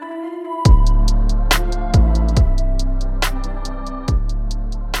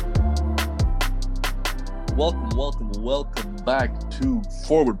welcome back to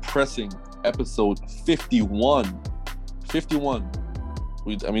Forward Pressing, episode 51. 51.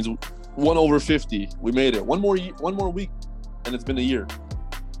 That means 1/50. We made it. One more week, and it's been a year.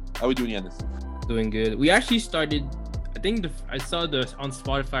 How are we doing, Yanis? Doing good. We actually started. I think I saw this on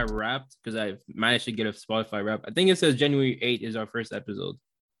Spotify Wrapped because I managed to get a Spotify Wrap. I think it says January 8th is our first episode.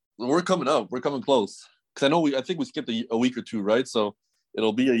 We're coming up. We're coming close. Because I think we skipped a week or two, right? So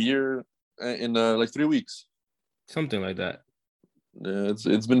it'll be a year in like 3 weeks. Something like that. Yeah,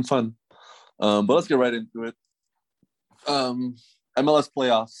 it's been fun. But let's get right into it. MLS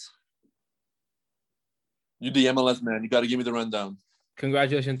playoffs. You the MLS man. You got to give me the rundown.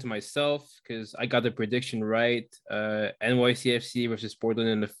 Congratulations to myself because I got the prediction right. NYCFC versus Portland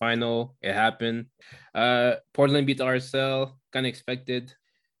in the final. It happened. Portland beat RSL. Kind of expected.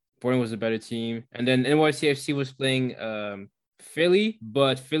 Portland was a better team. And then NYCFC was playing Philly,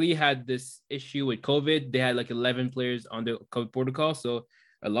 but Philly had this issue with COVID. They had like 11 players on the COVID protocol. So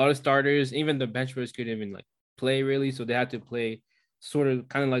a lot of starters, even the bench players couldn't even like play really. So they had to play sort of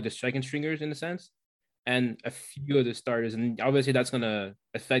kind of like the striking stringers in a sense. And a few of the starters. And obviously that's going to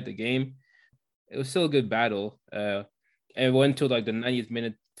affect the game. It was still a good battle. It went to like the 90th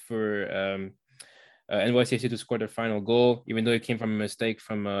minute for NYCFC to score their final goal, even though it came from a mistake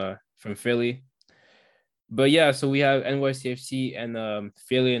from Philly. But yeah, so we have NYCFC and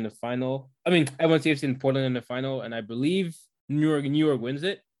Philly in the final. I mean, NYCFC and Portland in the final. And I believe New York wins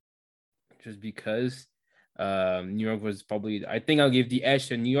it just because New York was probably, I think I'll give the edge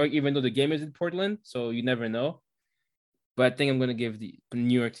to New York, even though the game is in Portland, so you never know. But I think I'm going to give the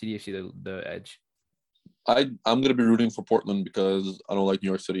New York City FC the edge. I'm going to be rooting for Portland because I don't like New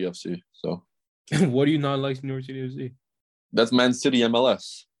York City FC. So, what do you not like New York City FC? That's Man City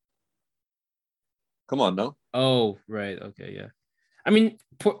MLS. Come on, no? Oh, right. Okay, yeah. I mean,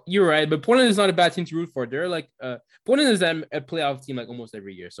 you're right, but Portland is not a bad team to root for. They're like, Portland is a playoff team like almost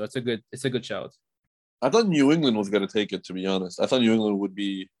every year, so it's a good shout. I thought New England was going to take it, to be honest. I thought New England would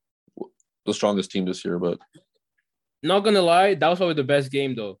be the strongest team this year, but... Not going to lie, that was probably the best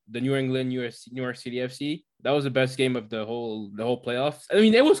game, though. The New York City FC. That was the best game of the whole playoffs. I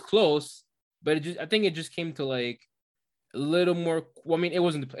mean, it was close, but I think it just came to, like, a little more... Well, I mean, it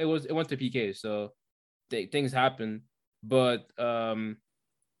went to PK, so things happen. But it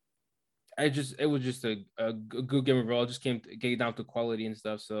was just a good game overall. It just came down to quality and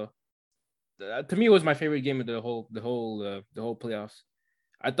stuff, so... To me, it was my favorite game of the whole playoffs.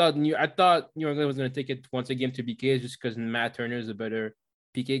 I thought New England was going to take it once again to PK just because Matt Turner is a better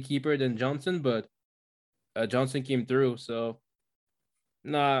PK keeper than Johnson, but Johnson came through. So,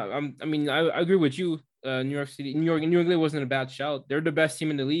 I agree with you. New England wasn't a bad shout. They're the best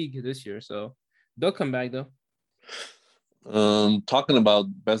team in the league this year, so they'll come back though. Talking about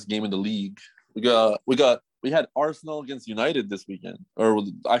best game in the league, we had Arsenal against United this weekend, or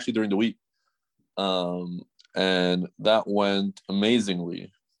actually during the week. And that went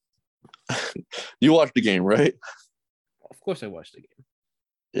amazingly. You watched the game, right? Of course I watched the game.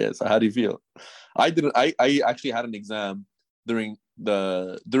 Yeah, so how do you feel? I didn't. I actually had an exam during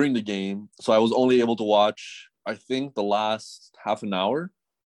the game, so I was only able to watch, I think, the last half an hour.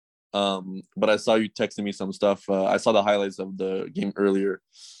 But I saw you texting me some stuff. I saw the highlights of the game earlier.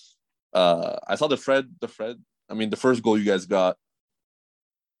 I saw the first goal you guys got.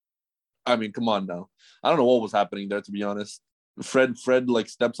 I mean, come on now. I don't know what was happening there, to be honest. Fred like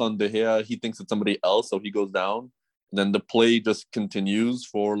steps on De Gea. He thinks it's somebody else, so he goes down. And then the play just continues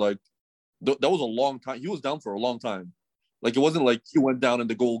for like that was a long time. He was down for a long time. Like it wasn't like he went down and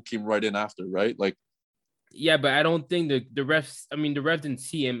the goal came right in after, right? Like, yeah, but I don't think the refs. I mean, the ref didn't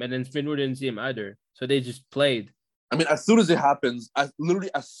see him, and then Spindler didn't see him either. So they just played. I mean, as soon as it happens, as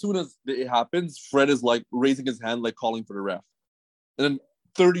soon as it happens, Fred is like raising his hand, like calling for the ref, and then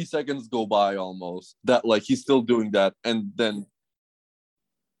 30 seconds go by almost that like he's still doing that, and then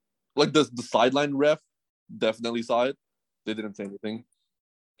like the sideline ref definitely saw it. They didn't say anything.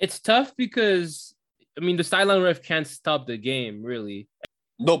 It's tough because I mean the sideline ref can't stop the game really.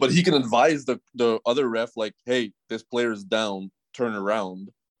 No, but he can advise the other ref like, hey, this player is down, turn around.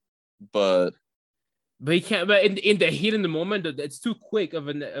 But he can't. But in the heat in the moment, it's too quick of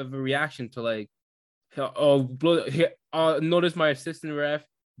a reaction to like, notice my assistant ref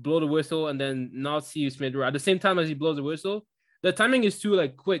blow the whistle and then not see Smith at the same time as he blows the whistle. The timing is too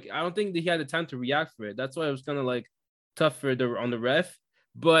like quick. I don't think that he had the time to react for it. That's why it was kind of like tough on the ref.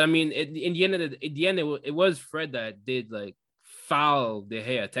 But I mean, in the end, it was Fred that did like foul De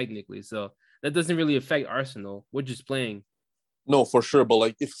Gea technically. So that doesn't really affect Arsenal. We're just playing. No, for sure. But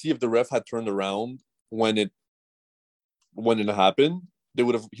like, if the ref had turned around when it happened, he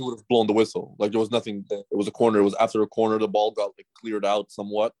would have blown the whistle. Like there was nothing. It was a corner. It was after a corner. The ball got like cleared out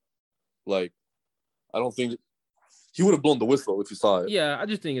somewhat. Like I don't think he would have blown the whistle if he saw it. Yeah, I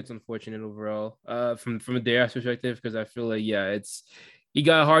just think it's unfortunate overall. From a Diaz perspective, because I feel like he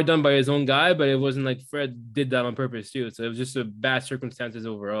got hard done by his own guy, but it wasn't like Fred did that on purpose too. So it was just a bad circumstances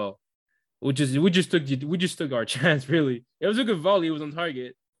overall. We just took our chance really. It was a good volley. It was on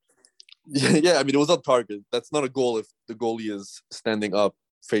target. Yeah. I mean, it was on target. That's not a goal if the goalie is standing up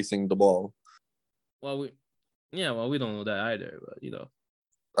facing the ball. Well, we don't know that either, but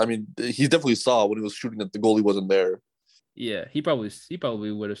I mean, he definitely saw when he was shooting that the goalie wasn't there. Yeah, he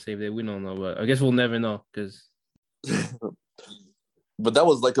probably would have saved it. We don't know, but I guess we'll never know because. But that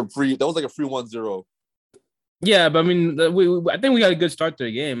was like a free 1-0. Yeah, but I mean, I think we got a good start to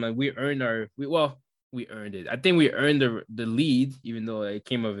the game. Like we earned it. I think we earned the lead, even though it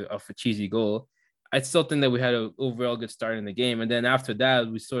came off a cheesy goal. I still think that we had an overall good start in the game, and then after that,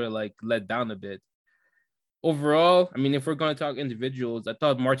 we sort of like let down a bit. Overall, I mean, if we're going to talk individuals, I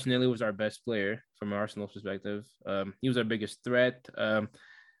thought Martinelli was our best player from Arsenal's perspective. He was our biggest threat.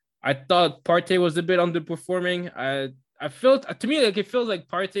 I thought Partey was a bit underperforming. I felt, to me, like it feels like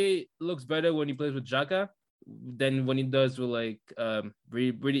Partey looks better when he plays with Xhaka than when he does with like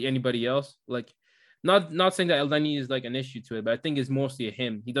really anybody else. Like, not saying that El Neni is like an issue to it, but I think it's mostly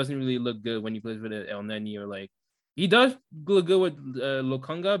him. He doesn't really look good when he plays with El Neni, or like he does look good with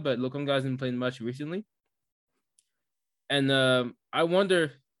Lokonga, but Lokonga hasn't played much recently. And I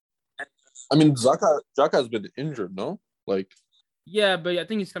wonder. I mean, Xhaka has been injured, no? Like. Yeah, but I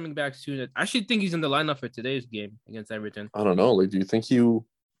think he's coming back soon. I actually think he's in the lineup for today's game against Everton. I don't know. Like, do you think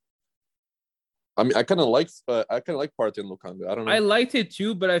I mean, I kind of like Partey and Lokonga. I don't know. I liked it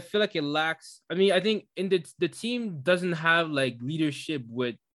too, but I feel like it lacks. I mean, I think in the team doesn't have like leadership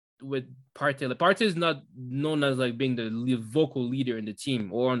with Partey. Like, Partey is not known as like being the vocal leader in the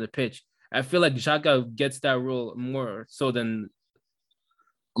team or on the pitch. I feel like Xhaka gets that role more so than.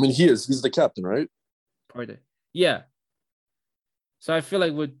 I mean, he's the captain, right? Partey. Yeah. So I feel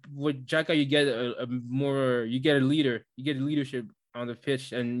like with Xhaka, you get a leader, you get a leadership on the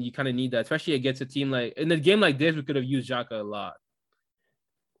pitch, and you kind of need that, especially against a team like in a game like this, we could have used Xhaka a lot.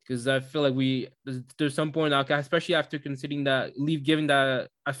 Because I feel like there's some point, especially after conceding giving that,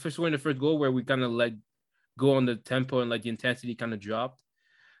 especially in the first goal where we kind of like go on the tempo and like the intensity kind of dropped.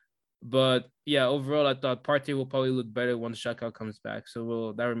 But yeah, overall, I thought Partey will probably look better once Xhaka comes back.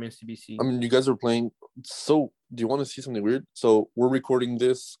 So that remains to be seen. I mean, you guys are playing. So, do you want to see something weird? So, we're recording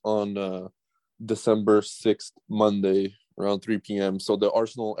this on December 6th, Monday, around 3 p.m. So, the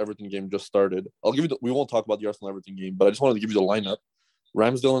Arsenal-Everton game just started. We won't talk about the Arsenal-Everton game, but I just wanted to give you the lineup.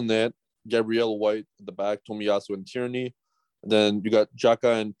 Ramsdale in net, Gabriel White at the back, Tomiyasu and Tierney. Then you got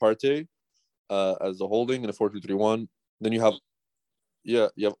Xhaka and Partey as the holding in a 4-2-3-1. Then you have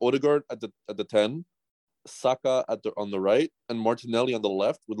Odegaard at the 10, Saka on the right, and Martinelli on the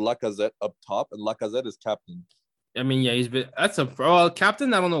left with Lacazette up top, and Lacazette is captain. I mean, yeah, that's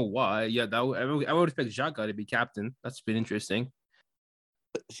captain. I don't know why. Yeah, I would expect Xhaka to be captain. That's been interesting.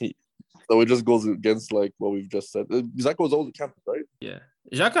 So it just goes against like what we've just said. Xhaka was always the captain, right? Yeah,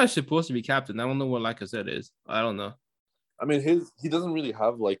 Xhaka is supposed to be captain. I don't know what Lacazette is. I don't know. I mean, he doesn't really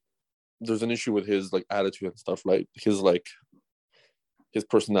have like. There's an issue with his like attitude and stuff, right? His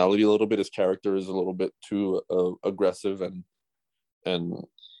personality a little bit, his character is a little bit too aggressive and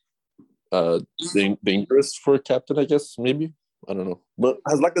dangerous for a captain, I guess, maybe. I don't know. But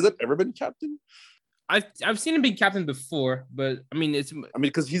has Lacazette ever been captain? I've seen him be captain before, but I mean,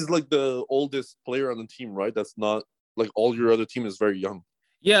 because he's like the oldest player on the team, right? That's not like all your other team is very young.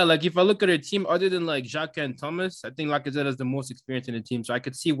 Yeah, like if I look at a team other than like Xhaka and Thomas, I think Lacazette is the most experienced in the team, so I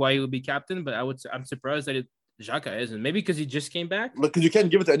could see why he would be captain. But I'm surprised that Xhaka isn't. Maybe because he just came back. Look, because you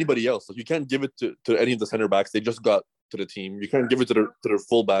can't give it to anybody else. Like, you can't give it to any of the center backs. They just got to the team. You can't give it to their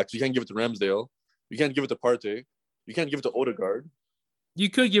full backs. You can't give it to Ramsdale. You can't give it to Partey. You can't give it to Odegaard.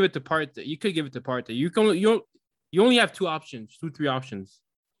 You could give it to Partey. You only have 3 options.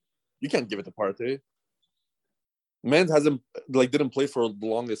 You can't give it to Partey. Man didn't play for the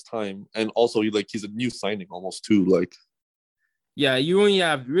longest time, and also he's a new signing almost too. Like, yeah, you only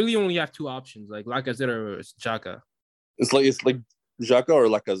have 2 options, like Lacazette or Xhaka. It's like Xhaka or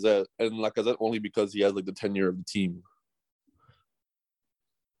Lacazette, and Lacazette only because he has like the tenure of the team.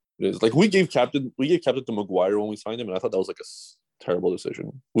 It is like we gave captain to Maguire when we signed him, and I thought that was like a terrible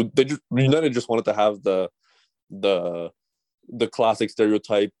decision. United just wanted to have the classic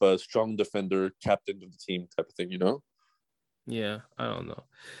stereotype strong defender, captain of the team type of thing, you know? Yeah, I don't know.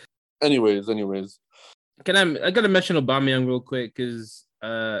 Anyways. I gotta mention Aubameyang real quick because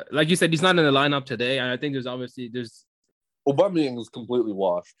like you said, he's not in the lineup today, and I think there's Aubameyang is completely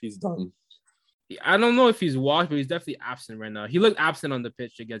washed. He's done. I don't know if he's washed, but he's definitely absent right now. He looked absent on the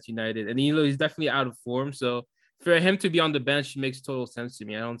pitch against United, and he's definitely out of form. So for him to be on the bench makes total sense to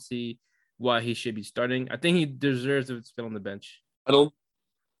me. I don't see why he should be starting. I think he deserves to spit on the bench. I don't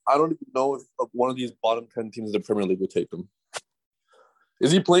even know if one of these bottom 10 teams in the Premier League would take him.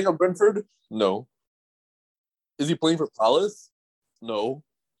 Is he playing on Brentford? No. Is he playing for Palace? No.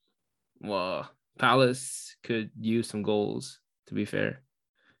 Well, Palace could use some goals, to be fair.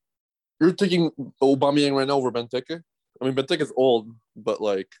 You're taking Aubameyang right now over Benteke? I mean, Benteke's old, but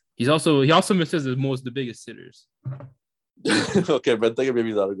like... he also misses the biggest sitters. Okay, Benteke maybe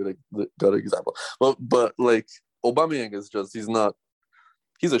is not a good example. But like, Aubameyang is just,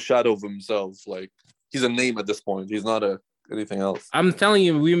 he's a shadow of himself. Like, he's a name at this point. He's not anything else. I'm telling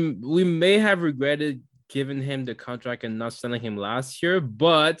you, we may have regretted giving him the contract and not signing him last year,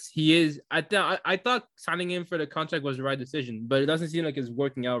 but he is. I thought signing him for the contract was the right decision, but it doesn't seem like it's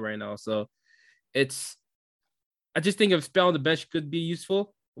working out right now. So I just think if spell on the bench could be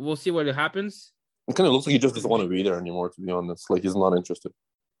useful. We'll see what happens. It kind of looks like he just doesn't want to be there anymore, to be honest. Like, he's not interested.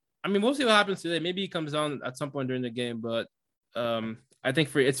 I mean, we'll see what happens today. Maybe he comes on at some point during the game, but I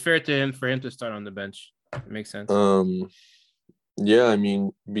think it's fair to him for him to start on the bench. It makes sense. Yeah, I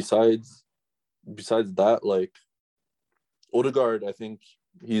mean, besides that, like, Odegaard, I think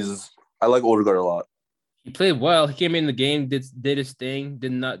I like Odegaard a lot. He played well. He came in the game, did his thing,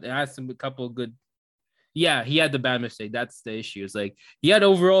 had a couple of good. Yeah, he had the bad mistake. That's the issue. It's like he had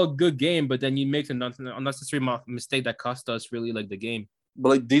overall a good game, but then he makes an unnecessary mistake that cost us really like the game. But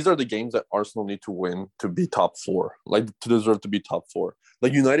like, these are the games that Arsenal need to win to be top four, like to deserve to be top four.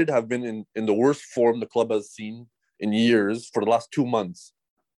 Like, United have been in the worst form the club has seen in years for the last 2 months.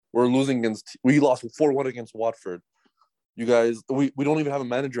 We lost 4-1 against Watford. You guys, we don't even have a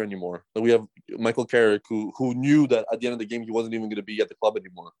manager anymore. Like, we have Michael Carrick, who knew that at the end of the game he wasn't even going to be at the club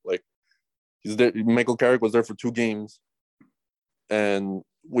anymore. Like, he's there. Michael Carrick was there for 2 games, and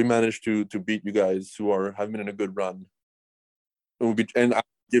we managed to beat you guys, who have been in a good run. And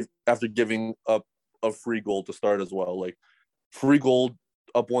after giving up a free goal to start as well, like, free goal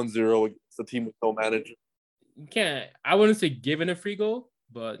up 1-0 against a team with no manager. You can't. I wouldn't say giving a free goal,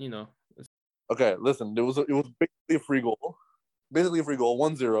 but you know. Okay, listen. It was basically a free goal,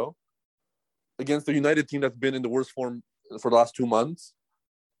 1-0 against the United team that's been in the worst form for the last 2 months.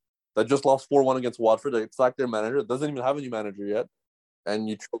 That just lost 4-1 against Watford. They sacked their manager. Doesn't even have a new manager yet, and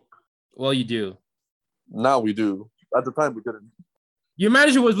you choke. Well, you do. Now we do. At the time, we didn't. Your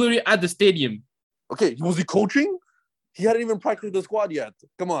manager was literally at the stadium. Okay, was he coaching? He hadn't even practiced the squad yet.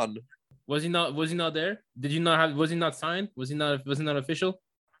 Come on. Was he not there? Did you not have? Was he not signed? Was he not official?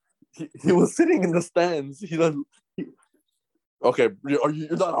 He was sitting in the stands. Okay,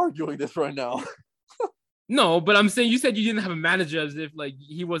 you're not arguing this right now. No, but I'm saying you said you didn't have a manager, as if like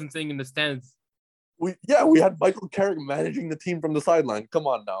he wasn't sitting in the stands. We had Michael Carrick managing the team from the sideline. Come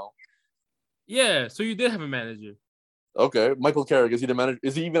on now. Yeah, so you did have a manager. Okay, Michael Carrick, is he the manager?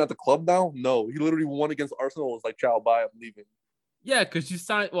 Is he even at the club now? No, he literally won against Arsenal. It was like, ciao, bye, I'm leaving. Yeah, because you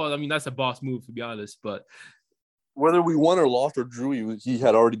signed. Well, I mean, that's a boss move, to be honest. But whether we won or lost or drew, he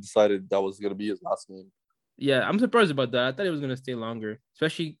had already decided that was going to be his last game. Yeah, I'm surprised about that. I thought he was going to stay longer,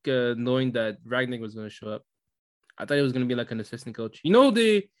 especially knowing that Rangnick was going to show up. I thought he was going to be like an assistant coach. You know,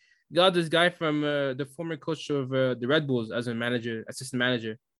 they got this guy from the former coach of the Red Bulls as a assistant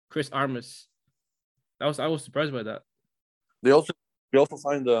manager, Chris Armas. I was surprised by that. We also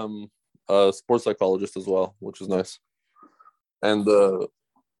signed a sports psychologist as well, which is nice. And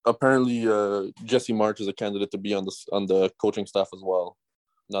apparently Jesse March is a candidate to be on the coaching staff as well.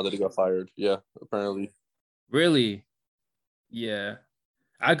 Now that he got fired, yeah, apparently. Really? Yeah,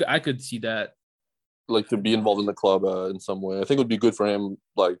 I could see that. Like, to be involved in the club in some way. I think it would be good for him,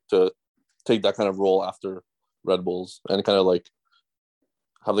 like, to take that kind of role after Red Bulls and kind of like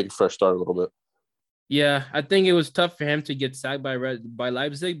have like a fresh start a little bit. Yeah, I think it was tough for him to get sacked by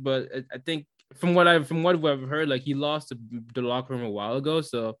Leipzig, but I think from what I've heard, like, he lost the locker room a while ago.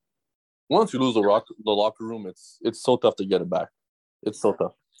 So once you lose the locker room, it's so tough to get it back. It's so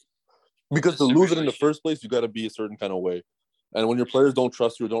tough because to lose it in the first place, you got to be a certain kind of way. And when your players don't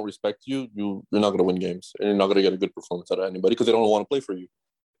trust you or don't respect you, you're not going to win games, and you're not going to get a good performance out of anybody because they don't want to play for you.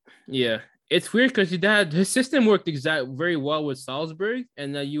 Yeah, it's weird because his system worked very well with Salzburg,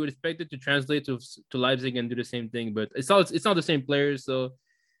 and you would expect it to translate to Leipzig and do the same thing. But it's not the same players, so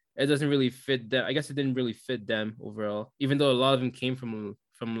it doesn't really fit them. I guess it didn't really fit them overall, even though a lot of them came from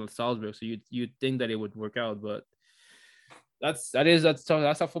Salzburg. So you'd think that it would work out, but that's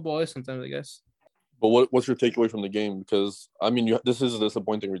how football is sometimes, I guess. But what's your takeaway from the game? Because I mean, this is a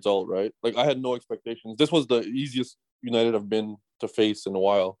disappointing result, right? Like I had no expectations. This was the easiest United have been to face in a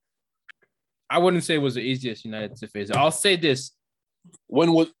while. I wouldn't say it was the easiest United to face. I'll say this: when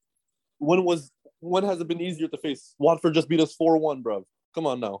has it been easier to face? Watford just beat us 4-1, bro. Come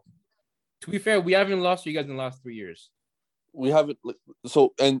on now. To be fair, we haven't lost to you guys in the last 3 years. We haven't.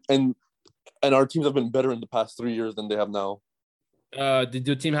 So and our teams have been better in the past 3 years than they have now. Did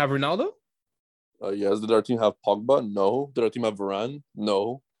your team have Ronaldo? Yes. Did our team have Pogba? No. Did our team have Varane?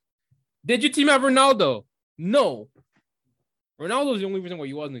 No. Did your team have Ronaldo? No. Ronaldo is the only reason why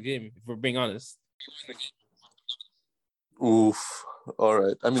you was in the game, if we're being honest. Oof. All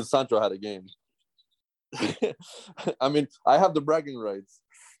right. I mean, Sancho had a game. I mean, I have the bragging rights.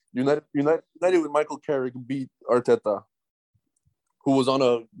 United with Michael Carrick beat Arteta, who was on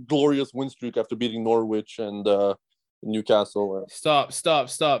a glorious win streak after beating Norwich and Newcastle. Stop.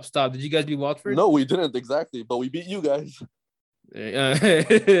 Did you guys beat Watford? No, we didn't exactly, but we beat you guys.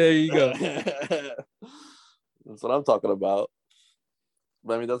 There you go. That's what I'm talking about.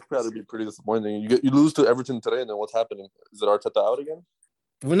 But I mean, that's got to be pretty disappointing. You lose to Everton today, and then what's happening? Is it Arteta out again?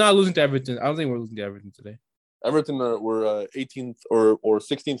 We're not losing to Everton. I don't think we're losing to Everton today. Everton were 18th or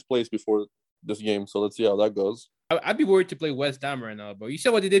 16th place before this game, so let's see how that goes. I'd be worried to play West Ham right now, but you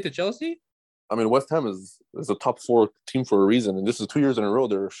said what they did to Chelsea? I mean, West Ham is a top 4 team for a reason, and this is 2 years in a row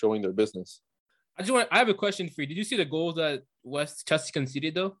they're showing their business. I have a question for you. Did you see the goals that Chelsea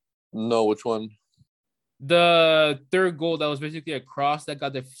conceded though? No, which one? The third goal that was basically a cross that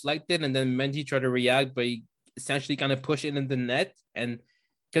got deflected, and then Mendy tried to react, but he essentially kind of pushed it in the net, and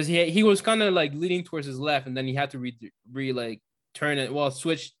because he was kind of like leaning towards his left, and then he had to turn it,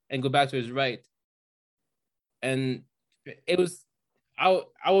 switch and go back to his right, and it was I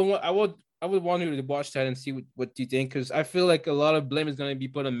would want you to watch that and see what you think, because I feel like a lot of blame is going to be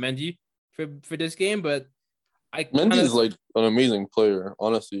put on Mendy for this game, but Mendy is like an amazing player.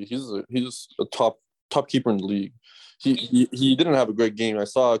 Honestly, he's a top keeper in the league. He didn't have a great game. I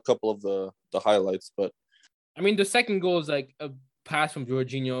saw a couple of the highlights, but I mean the second goal is like a pass from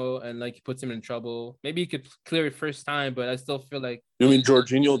Jorginho and like he puts him in trouble. Maybe he could clear it first time, but I still feel like you mean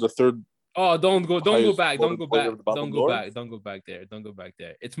Jorginho, the third. Oh, don't go back there.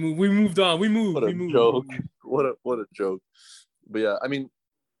 We moved on. We moved. What a joke. What a joke. But yeah, I mean,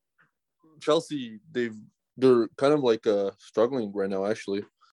 Chelsea, they're kind of like struggling right now. Actually,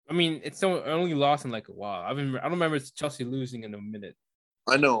 I mean, it's only lost in like a while. I don't remember Chelsea losing in a minute.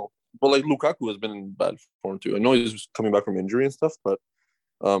 I know, but like Lukaku has been in bad form too. I know he's coming back from injury and stuff, but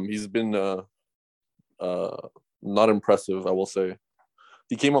he's been not impressive. I will say.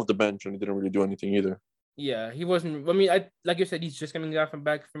 He came off the bench and he didn't really do anything either. Yeah, he wasn't. I mean, like you said, he's just coming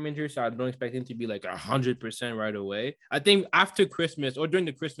back from injury, so I don't expect him to be like 100% right away. I think after Christmas or during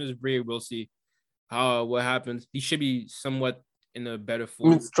the Christmas break, we'll see what happens. He should be somewhat in a better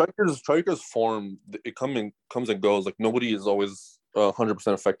form. I mean, strikers form it comes and goes. Like nobody is always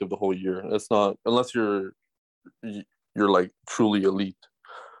 100% effective the whole year. It's not unless you're like truly elite.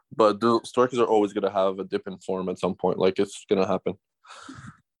 But the strikers are always gonna have a dip in form at some point. Like it's gonna happen.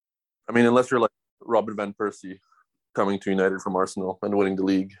 I mean, unless you're like Robin van Persie coming to United from Arsenal and winning the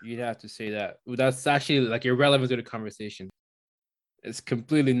league. You'd have to say that. That's actually like irrelevant to the conversation. It's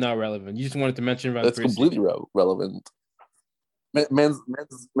completely not relevant. You just wanted to mention Van Persie. That's completely relevant. Man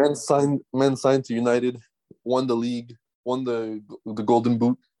signed to United, won the league, won the Golden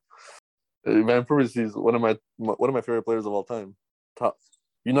Boot. Van Persie is one of my favorite players of all time. Top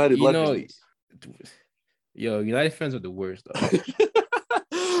United legend. United fans are the worst though.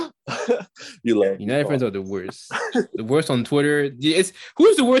 United fans are the worst. The worst on Twitter.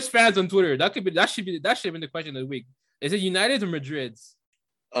 Who's the worst fans on Twitter? That should have been the question of the week. Is it United or Madrid's?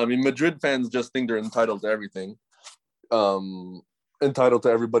 I mean, Madrid fans just think they're entitled to everything. Entitled to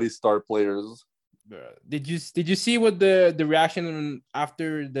everybody's star players. Did you see what the reaction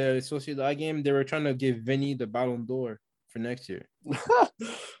after the Sociedad game? They were trying to give Vinny the Ballon d'Or for next year.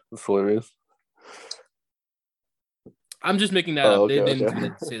 That's hilarious. I'm just making that up. They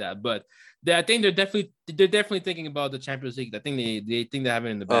didn't say that, but I think they're definitely thinking about the Champions League. I think they think they have it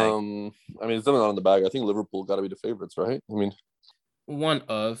in the bag. I mean, it's definitely not in the bag. I think Liverpool got to be the favorites, right? I mean, one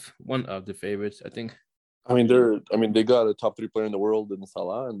of the favorites, I think. I mean, they got a top 3 player in the world in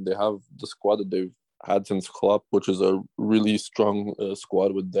Salah, and they have the squad that they've had since Klopp, which is a really strong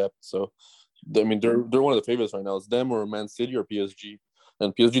squad with depth. So, I mean, they're one of the favorites right now. It's them or Man City or PSG,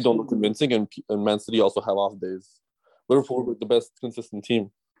 and PSG don't look convincing, and Man City also have off days. Liverpool were the best consistent team.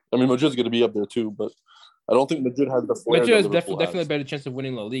 I mean, Madrid's going to be up there too, but I don't think Madrid has the flair. Madrid has definitely a better chance of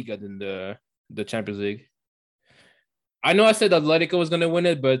winning La Liga than the Champions League. I know I said Atletico was gonna win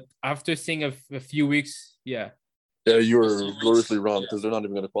it, but after seeing a few weeks, yeah. Yeah, you were gloriously wrong because they're not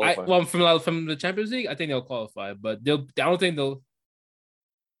even going to I qualify. well from the Champions League, I think they'll qualify, but they'll. I don't think they'll.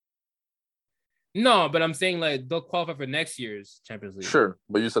 No, but I'm saying like they'll qualify for next year's Champions League. Sure,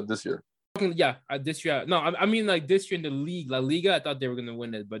 but you said this year. Yeah, this year. No, I mean like this year in the league, La Liga. I thought they were gonna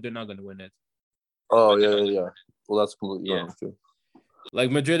win it, but they're not gonna win it. Oh yeah. Well, that's completely Yeah. wrong too.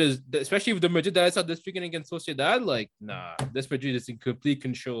 Like Madrid is, especially with the Madrid that I saw this weekend against Sociedad. Like, nah, this Madrid is in complete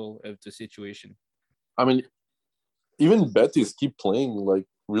control of the situation. I mean, even Betis keep playing like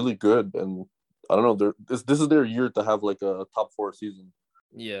really good, and I don't know. This is their year to have like a top 4 season.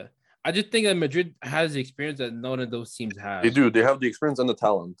 Yeah, I just think that Madrid has the experience that none of those teams have. They do. They have the experience and the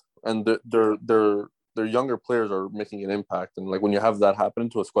talent, and their younger players are making an impact. And like when you have that happen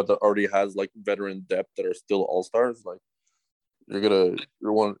to a squad that already has like veteran depth that are still all stars, like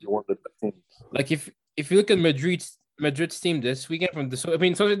you're one of the best teams. Like if you look at Madrid's team this weekend from the, I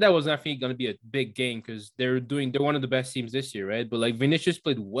mean, something that was definitely going to be a big game because they're one of the best teams this year, right? But like Vinicius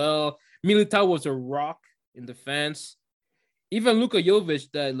played well. Militao was a rock in defense. Even Luka Jovic,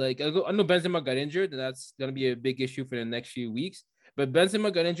 that like I know Benzema got injured, and that's gonna be a big issue for the next few weeks. But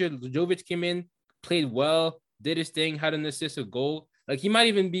Benzema got injured. Jovic came in, played well, did his thing, had an assist, a goal. Like he might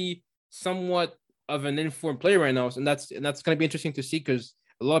even be somewhat of an informed player right now, and that's gonna be interesting to see because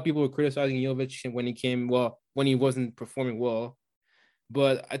a lot of people were criticizing Jovic when he wasn't performing well.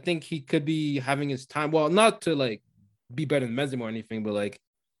 But I think he could be having his time. Well, not to like be better than Benzema or anything, but like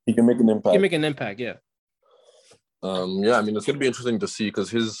he can make an impact. He can make an impact, yeah. Yeah, I mean it's gonna be interesting to see because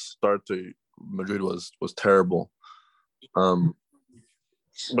his start to Madrid was terrible. But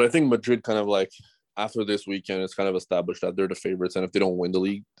I think Madrid kind of like after this weekend, it's kind of established that they're the favorites, and if they don't win the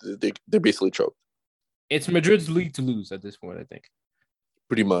league, they basically choke. It's Madrid's league to lose at this point, I think.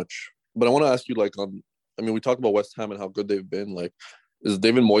 Pretty much. But I want to ask you, like, I mean, we talked about West Ham and how good they've been. Like, is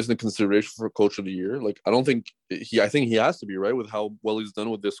David Moyes in consideration for Coach of the Year? Like, I think he has to be, right, with how well he's done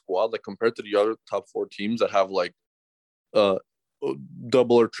with this squad. Like, compared to the other top 4 teams that have like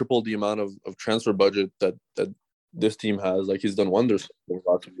double or triple the amount of transfer budget that this team has. Like, he's done wonders for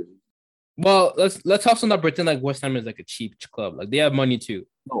lots of years. Well, let's also not pretend like West Ham is like a cheap club. Like they have money too.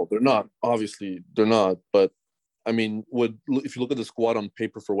 No, they're not. Obviously, they're not. But I mean, if you look at the squad on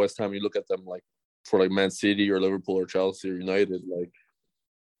paper for West Ham, you look at them like for like Man City or Liverpool or Chelsea or United, like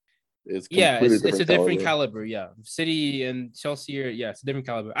it's a different caliber. Yeah, City and Chelsea it's a different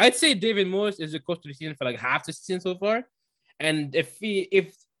caliber. I'd say David Moyes is the coach of the season for like half the season so far, and if he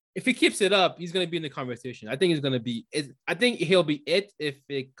keeps it up, he's gonna be in the conversation. I think he's gonna be. I think he'll be it if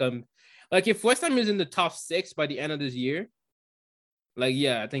it comes. Like if West Ham is in the top 6 by the end of this year, like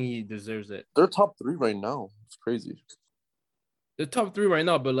I think he deserves it. They're top 3 right now. It's crazy. They're top 3 right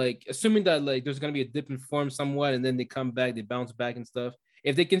now, but like assuming that like there's gonna be a dip in form somewhat, and then they come back, they bounce back and stuff.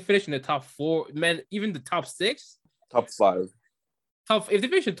 If they can finish in the top 4, man, even the top 6, top 5, if they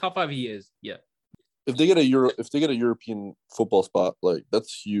finish in top 5, he is. Yeah. If they get a European football spot, like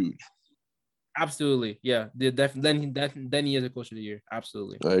that's huge. Absolutely, yeah. Then he is a coach of the year.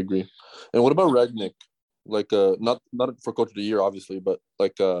 Absolutely, I agree. And what about Rangnick? Like, not for coach of the year, obviously, but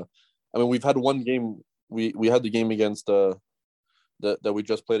like, I mean, we've had one game. We had the game against that we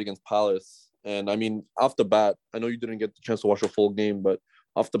just played against Palace, and I mean, off the bat, I know you didn't get the chance to watch a full game, but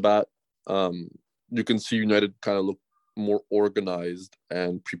off the bat, you can see United kind of look more organized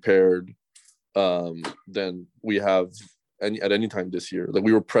and prepared than we have at any time this year. Like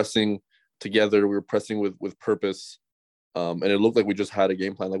we were pressing together, we were pressing with purpose, and it looked like we just had a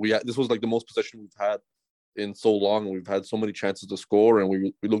game plan. Like this was like the most possession we've had in so long, and we've had so many chances to score, and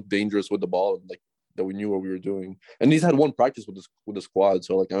we looked dangerous with the ball, and like that we knew what we were doing. And he's had one practice with the squad,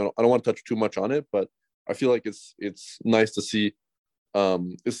 so like I don't want to touch too much on it, but I feel like it's nice to see.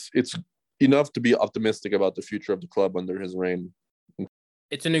 It's enough to be optimistic about the future of the club under his reign.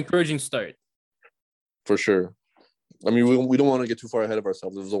 It's an encouraging start, for sure. I mean, we don't want to get too far ahead of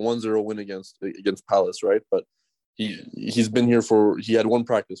ourselves. It was a 1-0 win against Palace, right? But he's been here he had one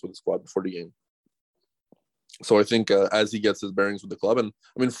practice with the squad before the game. So I think as he gets his bearings with the club, and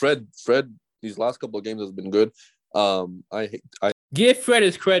I mean Fred these last couple of games has been good. I give Fred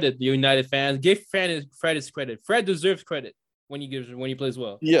his credit, the United fans. Give Fred his credit. Fred deserves credit when he plays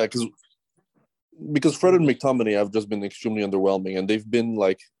well. Yeah, because Fred and McTominay have just been extremely underwhelming, and they've been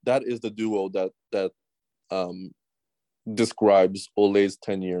like that is the duo that describes Ole's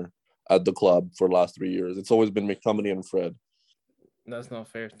tenure at the club for the last 3 years. It's always been McTominay and Fred. That's not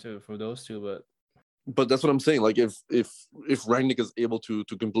fair too for those two, but that's what I'm saying. Like if Rangnick is able to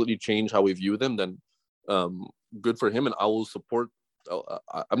completely change how we view them, then good for him, and I will support.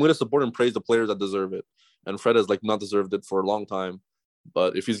 I'm going to support and praise the players that deserve it. and Fred has like not deserved it for a long time.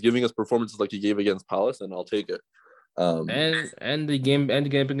 But if he's giving us performances like he gave against Palace, then I'll take it. And the game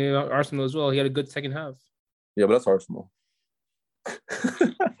against Arsenal as well. He had a good second half. Yeah, but that's Arsenal.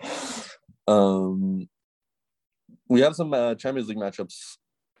 We have some Champions League matchups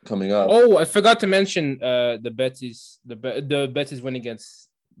coming up. Oh, I forgot to mention the Betis win against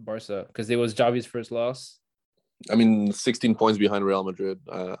Barca because it was Javi's first loss. I mean, 16 points behind Real Madrid.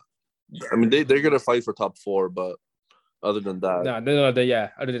 I mean, they're gonna fight for top 4, but other than that, no,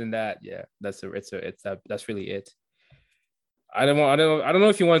 other than that, yeah, that's really it. I don't know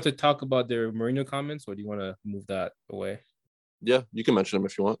if you wanted to talk about their Mourinho comments or do you want to move that away? Yeah, you can mention them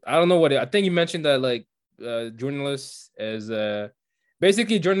if you want. I don't know I think you mentioned that like journalists as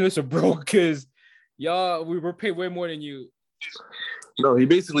basically journalists are broke because y'all we were paid way more than you. No, he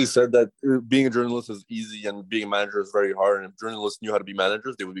basically said that being a journalist is easy and being a manager is very hard. And if journalists knew how to be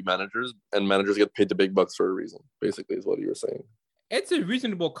managers, they would be managers. And managers get paid the big bucks for a reason, basically, is what you were saying. It's a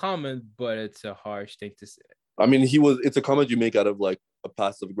reasonable comment, but it's a harsh thing to say. I mean, it's a comment you make out of like a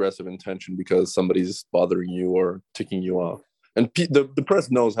passive-aggressive intention because somebody's bothering you or ticking you off. And the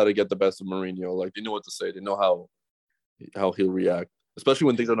press knows how to get the best of Mourinho. Like, they know what to say. They know how he'll react, especially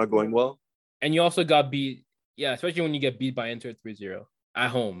when things are not going well. And you also got beat. Yeah, especially when you get beat by Inter 3-0 at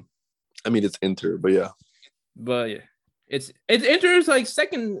home. I mean, it's Inter, but yeah. But yeah, it's Inter's like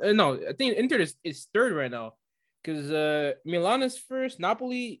second. No, I think Inter is third right now because Milan is first.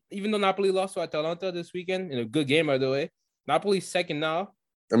 Napoli, even though Napoli lost to Atalanta this weekend in a good game, by the way, Napoli's second now.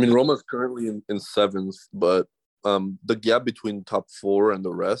 I mean, Roma's currently in seventh, but the gap between top 4 and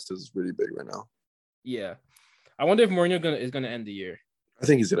the rest is really big right now. Yeah, I wonder if Mourinho is gonna end the year. I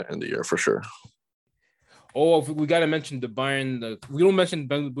think he's gonna end the year for sure. Oh, we gotta mention the Bayern. We don't mention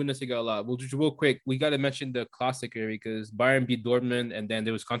Bundesliga a lot. We'll just real quick. We gotta mention the Klassiker because Bayern beat Dortmund, and then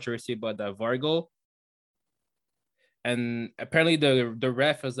there was controversy about that VAR goal. And apparently, the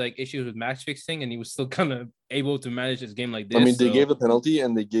ref has like issues with match fixing, and he was still kind of able to manage his game like this. I mean, they gave the penalty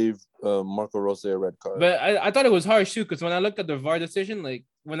and they gave Marco Rose a red card. But I thought it was harsh too because when I looked at the VAR decision, like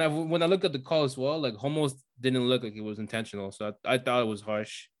when I looked at the call as well, like almost didn't look like it was intentional. So I thought it was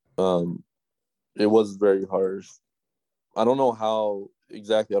harsh. It was very harsh. I don't know how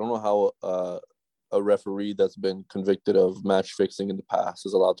exactly. I don't know how a referee that's been convicted of match fixing in the past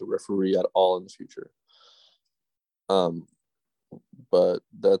is allowed to referee at all in the future. But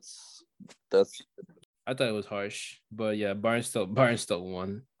that's. I thought it was harsh, but yeah, Bayern still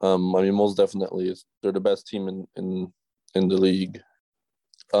won. I mean, most definitely, they're the best team in the league.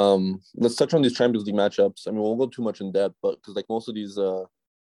 Let's touch on these Champions League matchups. I mean, we won't go too much in depth, but because like most of these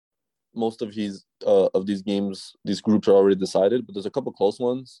games, these groups are already decided, but there's a couple close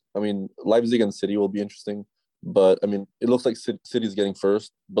ones. I mean, Leipzig and City will be interesting, but I mean, it looks like City's getting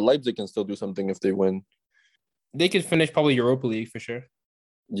first, but Leipzig can still do something if they win. They could finish probably Europa League for sure.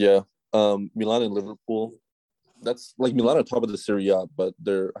 Yeah. Milan and Liverpool. That's like Milan are top of the Serie A, but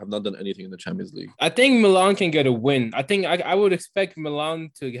they have not done anything in the Champions League. I think Milan can get a win. I think I would expect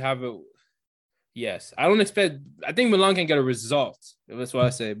Milan to have a. Yes, I think Milan can get a result. That's what I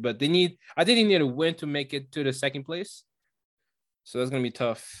say. But I think they need a win to make it to the second place. So that's gonna be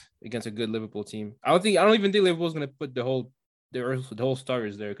tough against a good Liverpool team. I don't even think Liverpool's gonna put the whole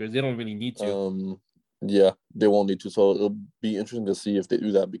starters there because they don't really need to. Yeah, they won't need to. So it'll be interesting to see if they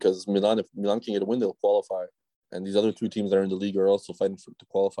do that because if Milan can get a win, they'll qualify. And these other two teams that are in the league are also fighting to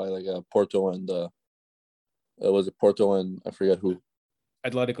qualify, like Porto and was it Porto and I forget who?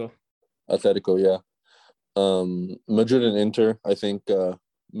 Atletico, yeah. Madrid and Inter, I think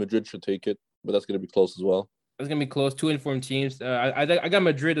Madrid should take it, but that's going to be close as well. It's going to be close. Two informed teams. I got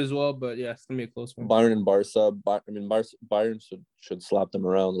Madrid as well, but yeah, it's going to be a close one. Bayern and Barca. Bayern should slap them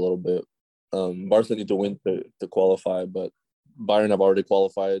around a little bit. Barca need to win to qualify, but Bayern have already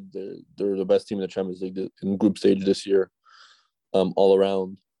qualified. They're the best team in the Champions League in group stage this year, all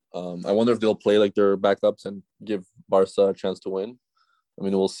around. I wonder if they'll play like their backups and give Barca a chance to win. I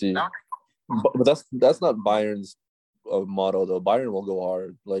mean, we'll see. But that's not Bayern's motto, though. Bayern will go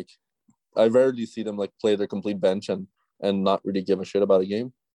hard. Like, I rarely see them like play their complete bench and not really give a shit about a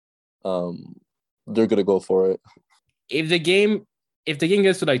game. They're gonna go for it. If the game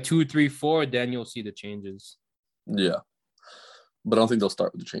gets to like 2, 3, 4, then you'll see the changes. Yeah, but I don't think they'll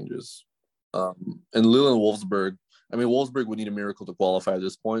start with the changes. And Lille and Wolfsburg. I mean, Wolfsburg would need a miracle to qualify at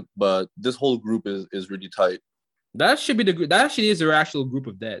this point, but this whole group is really tight. That actually is their actual group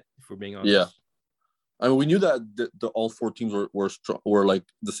of death, if we're being honest. Yeah, I mean, we knew that the all 4 teams were like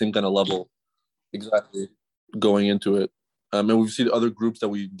the same kind of level, exactly, going into it. And we've seen other groups that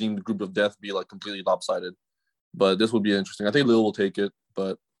we deemed the group of death be like completely lopsided, but this would be interesting. I think Lille will take it,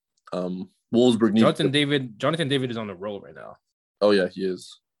 but Wolfsburg needs. Jonathan David is on the roll right now. Oh yeah, he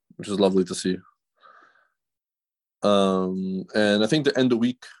is, which is lovely to see. And I think the end of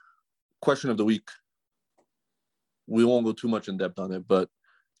week question of the week. We won't go too much in depth on it, but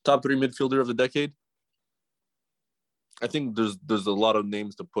top 3 midfielder of the decade. I think there's a lot of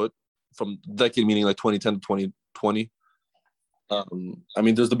names to put from decade, meaning like 2010 to 2020. I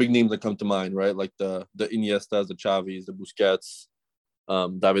mean, there's the big names that come to mind, right? Like the Iniestas, the Xavis, the Busquets,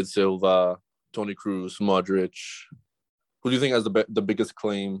 David Silva, Toni Kroos, Modric. Who do you think has the biggest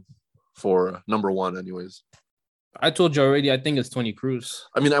claim for number 1, anyways? I told you already. I think it's Toni Kroos.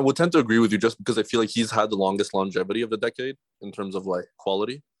 I mean, I would tend to agree with you just because I feel like he's had the longest longevity of the decade in terms of like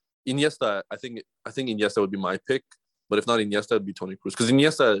quality. Iniesta, I think Iniesta would be my pick, but if not Iniesta, it'd be Toni Kroos. Because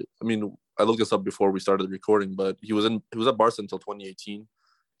Iniesta, I mean, I looked this up before we started recording, but he was at Barca until 2018.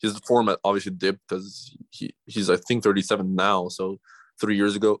 His form obviously dipped because he's I think 37 now. So 3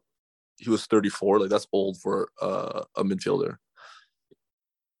 years ago, he was 34. Like that's old for a midfielder.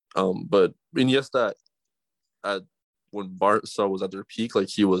 But Iniesta, when Barca was at their peak, like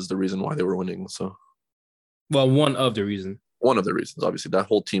he was the reason why they were winning. So, well, one of the reasons, obviously, that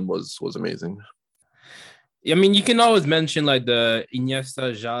whole team was amazing. I mean, you can always mention like the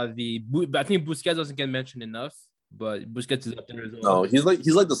Iniesta, Xavi, but I think Busquets doesn't get mentioned enough. But Busquets is up there as well. No, he's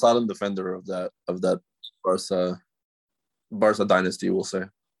like the silent defender of that Barca dynasty, we'll say.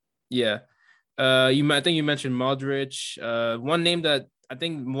 Yeah, I think you mentioned Modric. One name that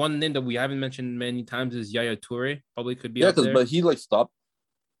we haven't mentioned many times is Yaya Toure. Probably could be. Yeah, but he like stopped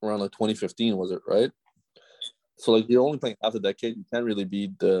around like 2015, was it right? So like you're only playing half the decade. You can't really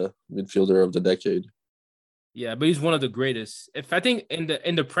be the midfielder of the decade. Yeah, but he's one of the greatest. If I think in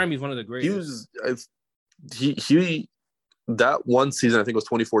the Prem, he's one of the greatest. He that one season, I think it was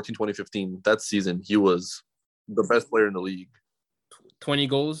 2014, 2015. That season, he was the best player in the league. 20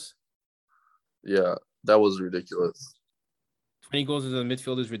 goals. Yeah, that was ridiculous. 20 goals as a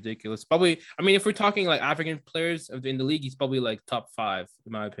midfielder is ridiculous. Probably, I mean, if we're talking like African players in the league, he's probably like top 5,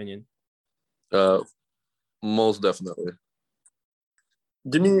 in my opinion. Most definitely.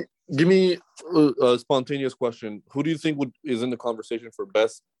 Give me a spontaneous question. Who do you think is in the conversation for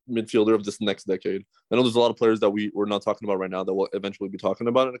best midfielder of this next decade? I know there's a lot of players that we're not talking about right now that we'll eventually be talking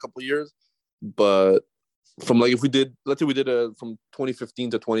about in a couple of years. But from like let's say we did from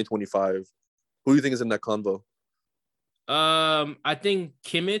 2015 to 2025, who do you think is in that convo? I think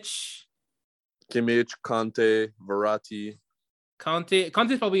Kimmich, Kante, Verratti.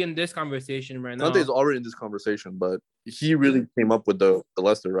 Kante's probably in this conversation right now. Kante is already in this conversation, but he really came up with the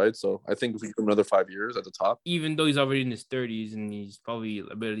Leicester, right? So I think if we give him another 5 years at the top, even though he's already in his 30s and he's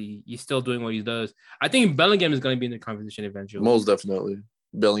still doing what he does. I think Bellingham is going to be in the conversation eventually. Most definitely,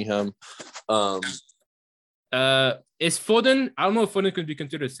 Bellingham. Is Foden? I don't know if Foden could be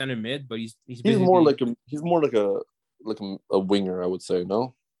considered center mid, but he's more like a winger, I would say.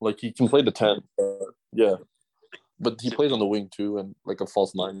 No, like he can play the 10. Yeah. But he plays on the wing too, and like a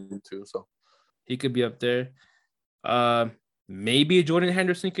false 9 too. So he could be up there. Maybe Jordan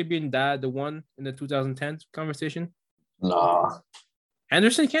Henderson could be in the one in the 2010s conversation. Nah,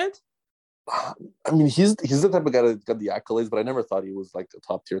 Henderson can't. I mean, he's the type of guy that got the accolades, but I never thought he was like a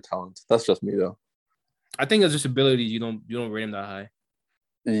top tier talent. That's just me though. I think it's just abilities. You don't rate him that high.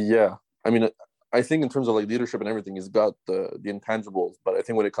 Yeah, I mean, I think in terms of like leadership and everything, he's got the intangibles. But I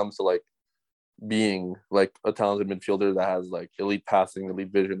think when it comes to like being like a talented midfielder that has like elite passing,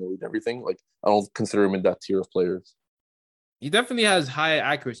 elite vision, elite everything, like I don't consider him in that tier of players. He definitely has high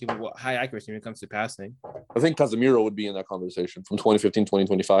accuracy when it comes to passing. I think Casemiro would be in that conversation from 2015,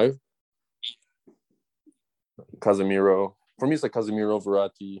 2025. Casemiro. For me, it's like Casemiro,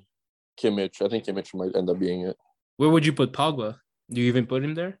 Verratti, Kimmich. I think Kimmich might end up being it. Where would you put Pogba? Do you even put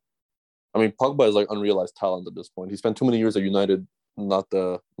him there? I mean, Pogba is like unrealized talent at this point. He spent too many years at United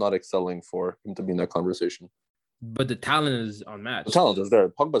not excelling for him to be in that conversation. But the talent is unmatched. The talent is there.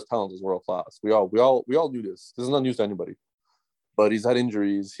 Pogba's talent is world class. We all knew this. This is not news to anybody. But he's had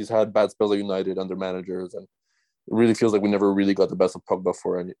injuries. He's had bad spells at United under managers, and it really feels like we never really got the best of Pogba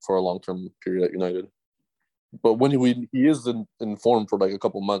for a long-term period at United. But when he is in form for like a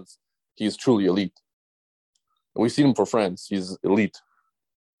couple months, he's truly elite. And we've seen him for France. He's elite.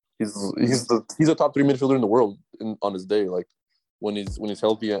 He's a top 3 midfielder in the world on his day. Like when he's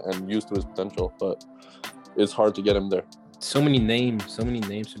healthy and used to his potential, but it's hard to get him there. So many names to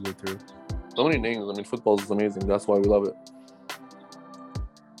go through. So many names. I mean, football is amazing. That's why we love it.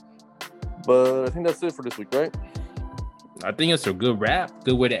 But I think that's it for this week, right? I think it's a good wrap.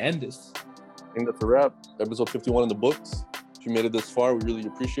 Good way to end this. I think that's a wrap. Episode 51 in the books. If you made it this far, we really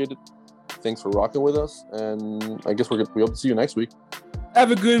appreciate it. Thanks for rocking with us. And I guess we hope to see you next week.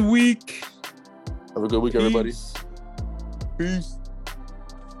 Have a good week. Have a good week, everybody. Peace. Peace.